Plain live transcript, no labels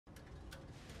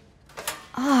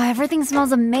Oh, everything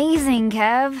smells amazing,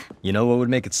 Kev. You know what would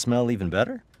make it smell even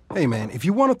better? Hey, man, if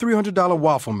you want a $300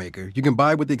 waffle maker, you can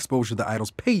buy with the exposure the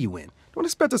idols pay you in. Don't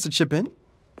expect us to chip in.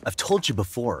 I've told you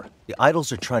before, the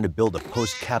idols are trying to build a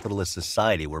post-capitalist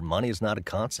society where money is not a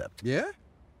concept. Yeah?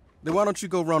 Then why don't you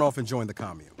go run off and join the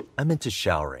commune? I'm into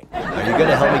showering. Are you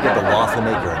gonna help me get the waffle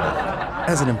maker or not?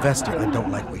 As an investor, I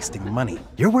don't like wasting money.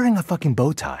 You're wearing a fucking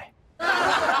bow tie.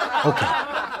 Okay,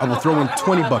 I will throw in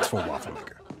 $20 for a waffle maker.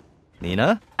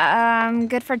 Nina?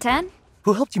 Good for 10?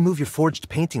 Who helped you move your forged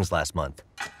paintings last month?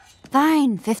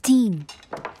 Fine, 15.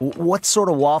 What sort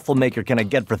of waffle maker can I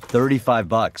get for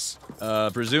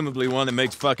 $35? Presumably one that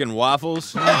makes fucking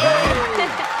waffles? Hey,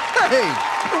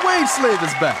 the wage slave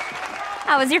is back.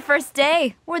 How was your first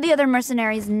day? Were the other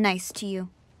mercenaries nice to you?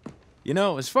 You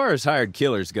know, as far as hired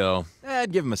killers go,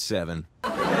 I'd give them a 7.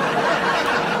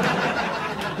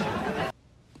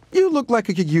 You look like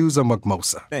you could use a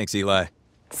mimosa. Thanks, Eli.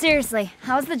 Seriously,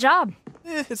 how's the job?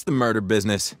 It's the murder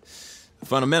business. The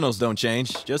fundamentals don't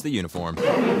change, just the uniform.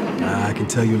 I can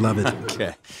tell you love it.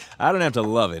 Okay, I don't have to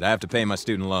love it. I have to pay my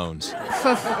student loans.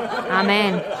 I'm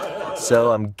in.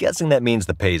 So I'm guessing that means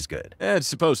the pay's good. It's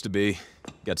supposed to be.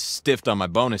 Got stiffed on my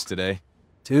bonus today.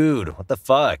 Dude, what the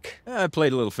fuck? I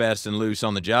played a little fast and loose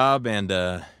on the job, and,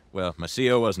 well, my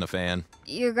CO wasn't a fan.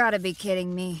 You gotta be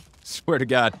kidding me. Swear to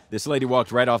God, this lady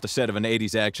walked right off the set of an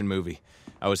 80s action movie.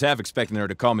 I was half expecting her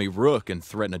to call me Rook and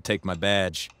threaten to take my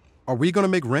badge. Are we gonna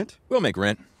make rent? We'll make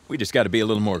rent. We just gotta be a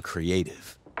little more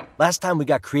creative. Last time we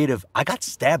got creative, I got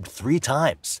stabbed 3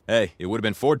 times. Hey, it would've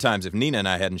been 4 times if Nina and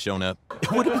I hadn't shown up.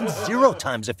 It would have been 0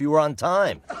 times if you were on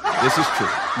time. This is true.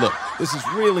 Look, this is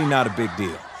really not a big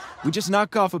deal. We just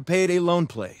knock off a payday loan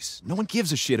place. No one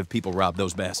gives a shit if people rob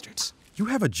those bastards. You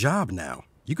have a job now.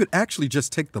 You could actually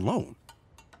just take the loan.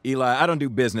 Eli, I don't do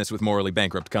business with morally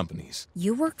bankrupt companies.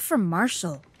 You work for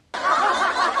Marshall.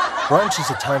 Brunch is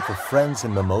a time for friends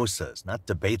and mimosas, not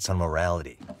debates on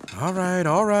morality. All right,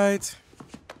 all right.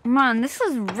 Man, this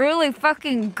is really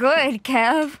fucking good,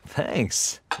 Kev.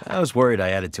 Thanks. I was worried I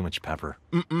added too much pepper.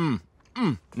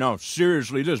 No,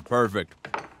 seriously, this is perfect.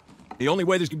 The only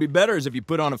way this could be better is if you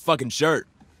put on a fucking shirt.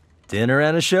 Dinner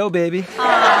and a show, baby.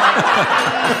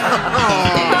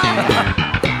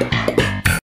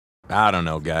 I don't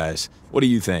know, guys. What do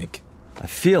you think? I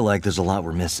feel like there's a lot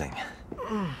we're missing.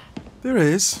 There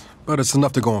is, but it's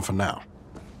enough to go on for now.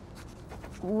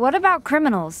 What about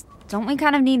criminals? Don't we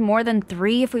kind of need more than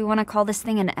 3 if we want to call this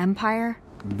thing an empire?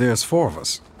 There's 4 of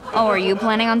us. Oh, are you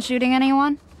planning on shooting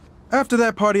anyone? After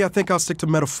that party, I think I'll stick to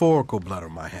metaphorical blood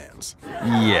on my hands.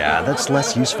 Yeah, that's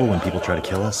less useful when people try to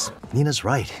kill us. Nina's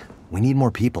right. We need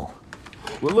more people.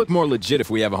 We'll look more legit if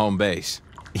we have a home base.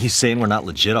 You saying we're not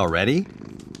legit already?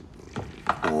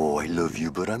 Oh, I love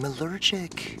you, but I'm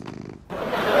allergic.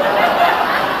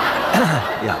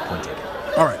 Yeah, point taken.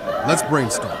 All right, let's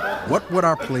brainstorm. What would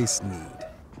our place need?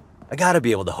 I gotta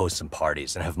be able to host some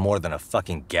parties and have more than a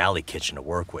fucking galley kitchen to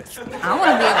work with. I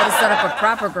want to be able to set up a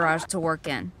proper garage to work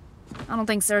in. I don't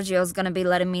think Sergio's gonna be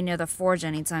letting me near the forge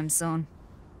anytime soon.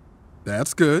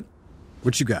 That's good.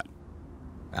 What you got?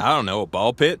 I don't know, a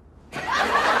ball pit?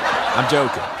 I'm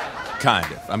joking.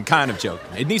 I'm kind of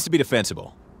joking. It needs to be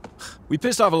defensible. We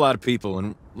pissed off a lot of people,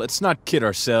 and let's not kid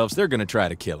ourselves, they're gonna try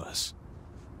to kill us.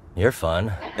 You're fun.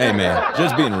 Hey man,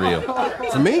 just being real.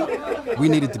 For me, we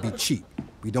need it to be cheap.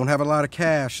 We don't have a lot of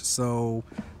cash, so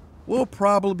we'll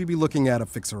probably be looking at a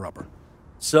fixer-upper.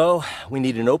 So, we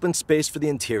need an open space for the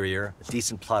interior, a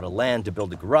decent plot of land to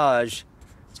build a garage.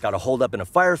 It's gotta hold up in a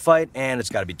firefight, and it's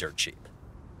gotta be dirt cheap.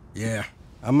 Yeah,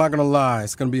 I'm not gonna lie,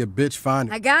 it's gonna be a bitch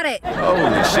finding. I got it.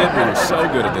 Holy shit, we are so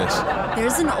good at this.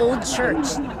 There's an old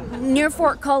church near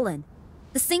Fort Cullen.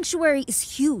 The sanctuary is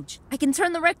huge. I can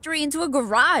turn the rectory into a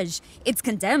garage. It's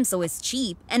condemned, so it's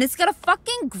cheap. And it's got a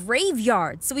fucking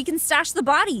graveyard, so we can stash the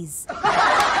bodies. You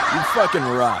fucking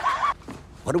rock.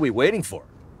 What are we waiting for?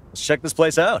 Let's check this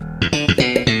place out.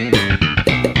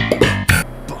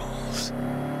 Balls.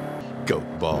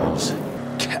 Goat balls.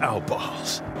 Cow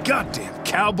balls. Goddamn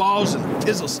cow balls and a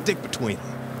pizzle stick between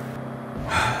them.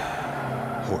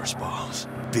 Horse balls.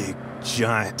 Big,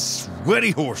 giant,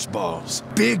 sweaty horse balls.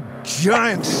 Big,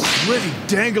 giant, sweaty,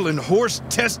 dangling horse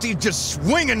testes just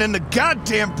swinging in the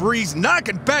goddamn breeze,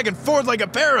 knocking back and forth like a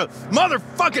pair of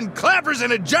motherfucking clappers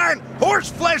in a giant horse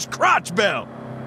flesh crotch bell.